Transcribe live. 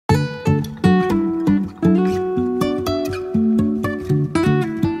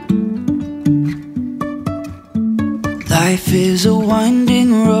Life is a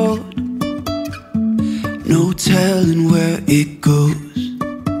winding road, no telling where it goes.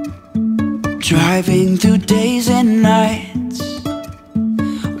 Driving through days and nights,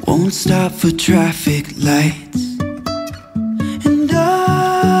 won't stop for traffic lights. And I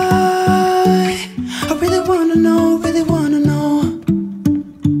really wanna know,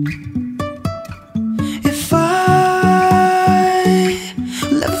 if I'll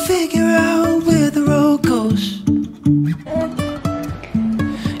ever figure out where the road goes.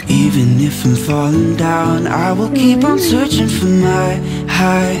 Even if I'm falling down, I will keep on searching for my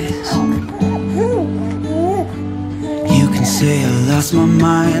highs. You can say I lost my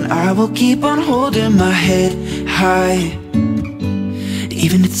mind, I will keep on holding my head high,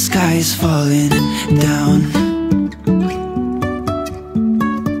 even if the sky is falling down.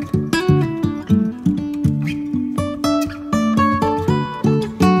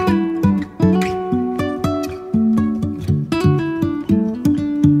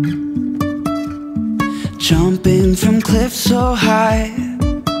 Jumping from cliffs so high,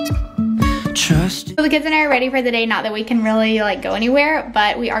 trust. So the kids and I are ready for the day. Not that we can really like go anywhere,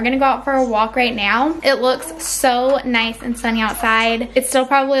 but we are gonna go out for a walk right now. It looks so nice and sunny outside. It's still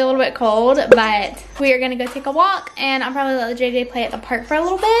probably a little bit cold, but we are gonna go take a walk, and I'll probably let JJ play at the park for a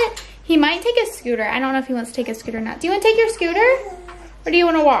little bit. He might take a scooter. I don't know if he wants to take a scooter or not. Do you want to take your scooter, or do you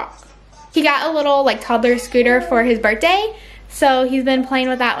want to walk? He got a little like toddler scooter for his birthday, so he's been playing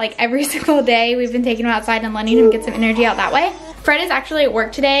with that like every single day. We've been taking him outside and letting him get some energy out that way. Fred is actually at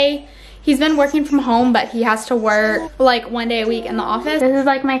work today. He's been working from home, but he has to work like 1 day a week in the office. This is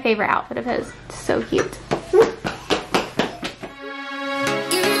like my favorite outfit of his. It's so cute.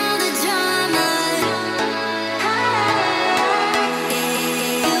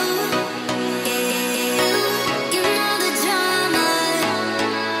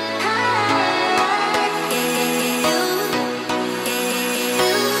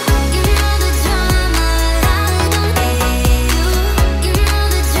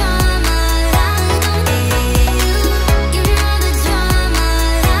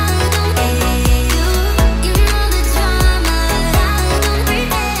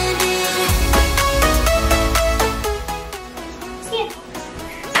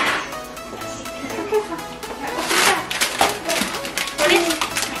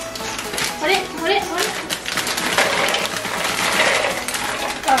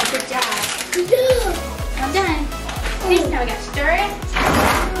 Oh, good job. I'm done. See, now we gotta stir it.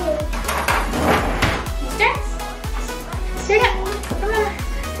 Stir it. Stir it up. Come on.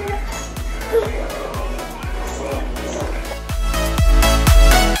 Stir it up.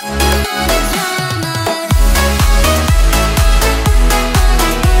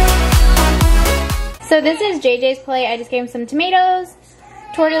 So this is JJ's plate. I just gave him some tomatoes,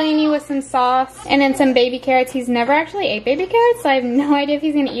 tortellini with some sauce, and then some baby carrots. He's never actually ate baby carrots, so I have no idea if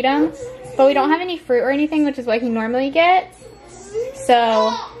he's gonna eat them. But we don't have any fruit or anything, which is what he normally gets.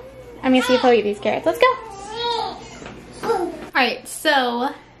 So I'm gonna see if he'll eat these carrots. Let's go. Alright,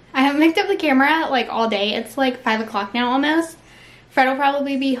 so I haven't picked up the camera like all day. It's like 5 o'clock now almost. Fred will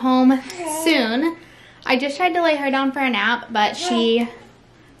probably be home soon. I just tried to lay her down for a nap, but she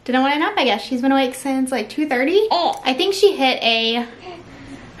didn't want a nap, I guess. She's been awake since like 2:30. I think she hit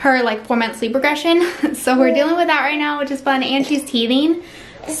her like 4-month sleep regression. So we're dealing with that right now, which is fun, and she's teething.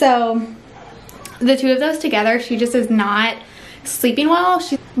 So the two of those together, she just is not sleeping well.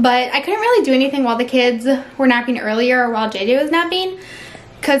 But I couldn't really do anything while the kids were napping earlier or while JJ was napping,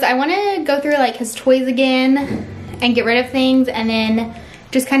 because I want to go through like his toys again and get rid of things, and then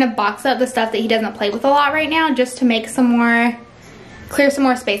just kind of box up the stuff that he doesn't play with a lot right now, just to make some more, clear some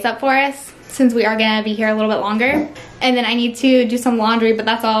more space up for us, since we are gonna be here a little bit longer. And then I need to do some laundry, but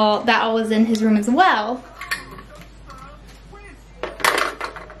that all was in his room as well.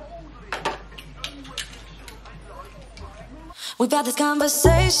 We've had this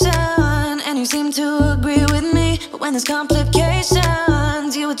conversation and you seem to agree with me, but when there's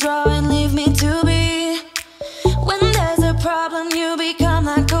complications, you withdraw and leave me to be. When there's a problem, you become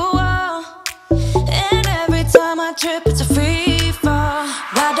like a wall, and every time I trip, it's a free fall.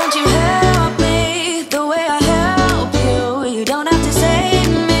 Why don't you help me the way I help you? You don't have to save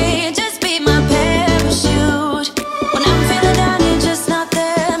me, just be my parachute. When I'm feeling down, you're just not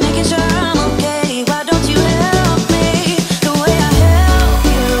there, making sure I'm okay. Why don't you help me the way I help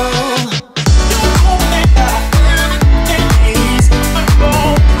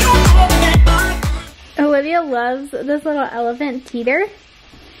you? Olivia loves this little elephant teeter.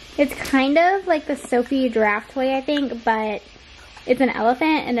 It's kind of like the Sophie giraffe toy, I think, but it's an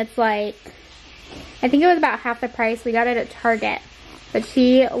elephant, and it's like, I think it was about half the price. We got it at Target, but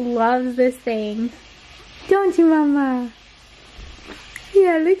she loves this thing. Don't you, Mama?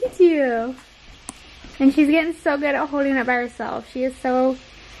 Yeah, look at you. And she's getting so good at holding it by herself. She's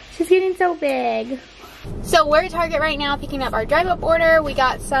getting so big. So we're at Target right now picking up our drive-up order. We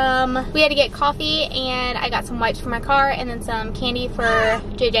had to get coffee, and I got some wipes for my car and then some candy for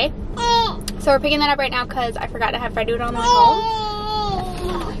JJ. So we're picking that up right now because I forgot to have Fred do it on the way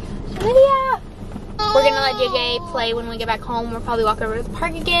home. Lydia! We're gonna let JJ play when we get back home. We'll probably walk over to the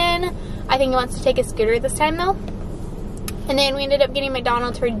park again. I think he wants to take a scooter this time though. And then we ended up getting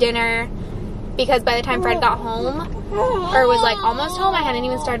McDonald's for dinner because by the time Fred got home, or was like almost home, I hadn't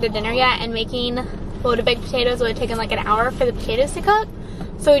even started dinner yet, and making loaded baked potatoes would have taken like an hour for the potatoes to cook.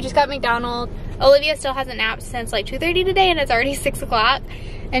 So we just got McDonald's. Olivia still hasn't napped since like 2:30 today, and it's already 6 o'clock,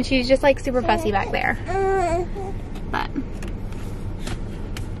 and she's just like super fussy back there. But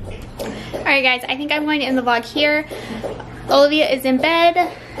alright guys, I think I'm going to end the vlog here. Olivia is in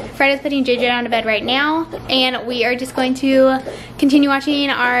bed. Fred is putting JJ down to bed right now, and we are just going to continue watching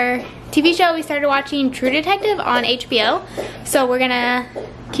our TV show. We started watching True Detective on HBO, so we're gonna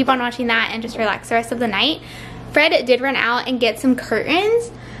keep on watching that and just relax the rest of the night. Fred did run out and get some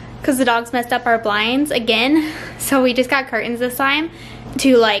curtains because the dogs messed up our blinds again, so we just got curtains this time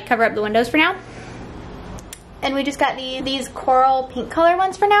to like cover up the windows for now. And we just got these coral pink color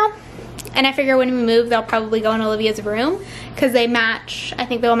ones for now. And I figure when we move, they'll probably go in Olivia's room because they match, I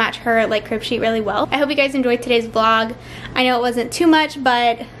think they'll match her like crib sheet really well. I hope you guys enjoyed today's vlog. I know it wasn't too much,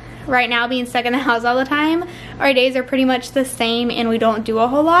 but right now being stuck in the house all the time, our days are pretty much the same and we don't do a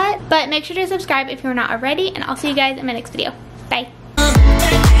whole lot. But make sure to subscribe if you're not already, and I'll see you guys in my next video. Bye.